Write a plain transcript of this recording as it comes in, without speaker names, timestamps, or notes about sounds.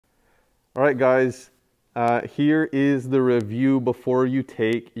All right, guys, here is the review before you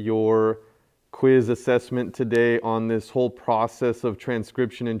take your quiz assessment today on this whole process of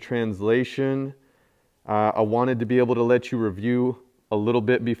transcription and translation. I wanted to be able to let you review a little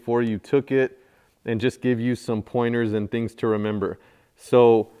bit before you took it and just give you some pointers and things to remember.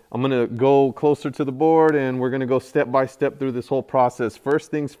 So I'm going to go closer to the board and we're going to go step by step through this whole process.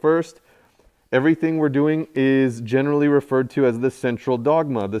 First things first, everything we're doing is generally referred to as the central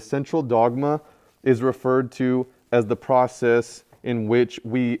dogma. The central dogma is referred to as the process in which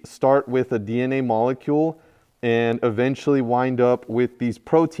we start with a DNA molecule and eventually wind up with these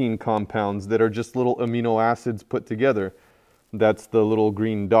protein compounds that are just little amino acids put together. That's the little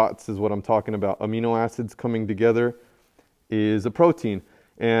green dots is what I'm talking about. Amino acids coming together is a protein.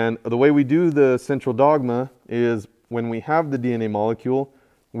 And the way we do the central dogma is when we have the DNA molecule,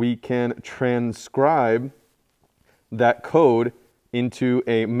 we can transcribe that code into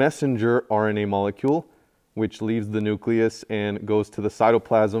a messenger RNA molecule, which leaves the nucleus and goes to the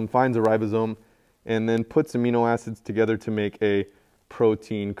cytoplasm, finds a ribosome, and then puts amino acids together to make a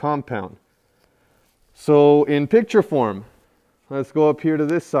protein compound. So in picture form, let's go up here to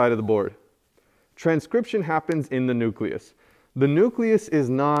this side of the board. Transcription happens in the nucleus. The nucleus is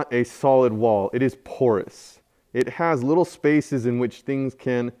not a solid wall, it is porous. It has little spaces in which things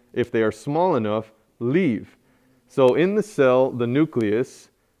can, if they are small enough, leave. So in the cell, the nucleus,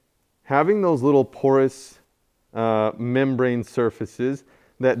 having those little porous membrane surfaces,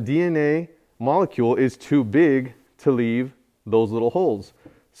 that DNA molecule is too big to leave those little holes.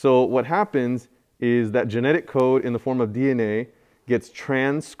 So what happens is that genetic code in the form of DNA gets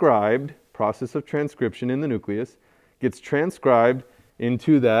transcribed, process of transcription in the nucleus, gets transcribed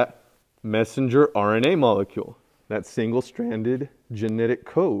into that messenger RNA molecule, that single-stranded genetic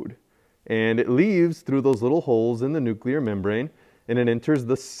code. And it leaves through those little holes in the nuclear membrane and it enters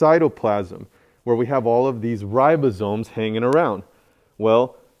the cytoplasm where we have all of these ribosomes hanging around.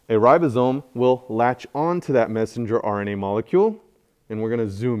 Well, a ribosome will latch onto that messenger RNA molecule, and we're going to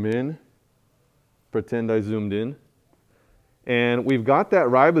zoom in, pretend I zoomed in, and we've got that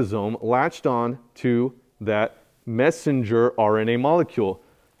ribosome latched on to that messenger RNA molecule,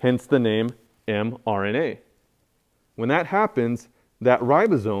 hence the name mRNA. When that happens, that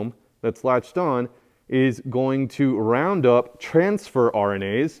ribosome that's latched on is going to round up transfer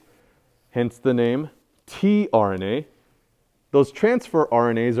RNAs, hence the name tRNA. Those transfer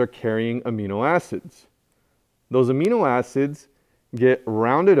RNAs are carrying amino acids. Those amino acids get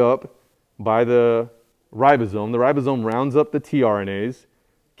rounded up by the ribosome. The ribosome rounds up the tRNAs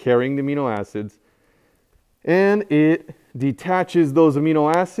carrying the amino acids, and it detaches those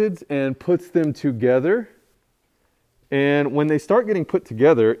amino acids and puts them together. And when they start getting put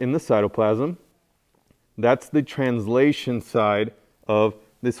together in the cytoplasm, that's the translation side of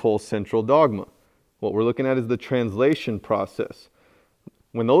this whole central dogma. What we're looking at is the translation process.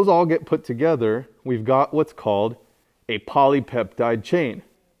 When those all get put together, we've got what's called a polypeptide chain,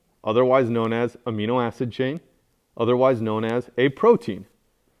 otherwise known as amino acid chain, otherwise known as a protein.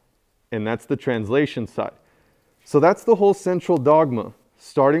 And that's the translation side. So that's the whole central dogma,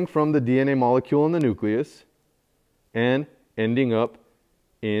 starting from the DNA molecule in the nucleus and ending up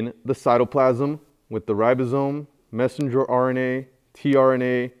in the cytoplasm with the ribosome, messenger RNA,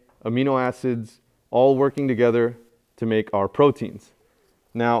 tRNA, amino acids, all working together to make our proteins.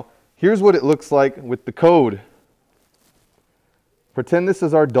 Now, here's what it looks like with the code. Pretend this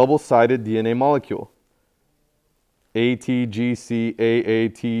is our double-sided DNA molecule. ATGC,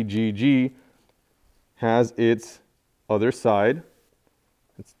 AATGG has its other side.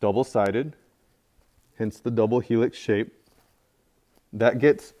 It's double-sided, hence the double helix shape. That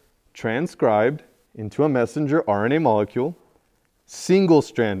gets transcribed into a messenger RNA molecule,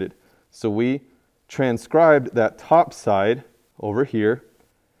 single-stranded. So we transcribed that top side over here,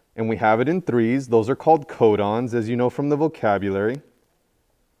 and we have it in threes. Those are called codons, as you know from the vocabulary.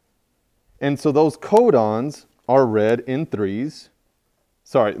 And so those codons are read in threes.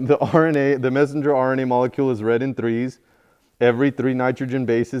 Sorry, the messenger RNA molecule is read in threes. Every 3 nitrogen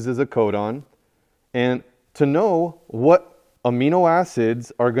bases is a codon. And to know what amino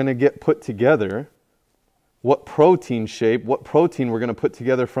acids are going to get put together, what protein shape, what protein we're going to put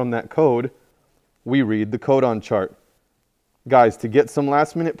together from that code, we read the codon chart. Guys, to get some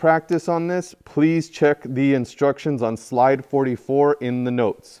last-minute practice on this, please check the instructions on slide 44 in the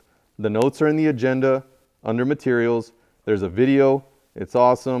notes. The notes are in the agenda under materials. There's a video. It's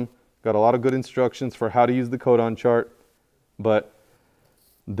awesome. Got a lot of good instructions for how to use the codon chart. But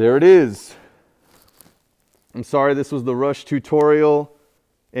there it is. I'm sorry this was the rush tutorial.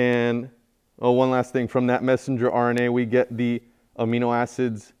 And oh, one last thing. From that messenger RNA, we get the amino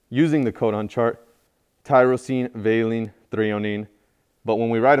acids using the codon chart, tyrosine, valine, threonine. But when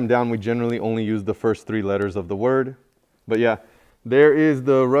we write them down, we generally only use the first 3 letters of the word. But yeah, there is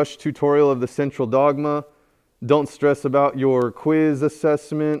the rush tutorial of the central dogma. Don't stress about your quiz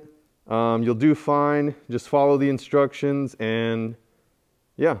assessment. You'll do fine. Just follow the instructions and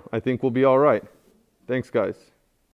yeah, I think we'll be all right. Thanks, guys.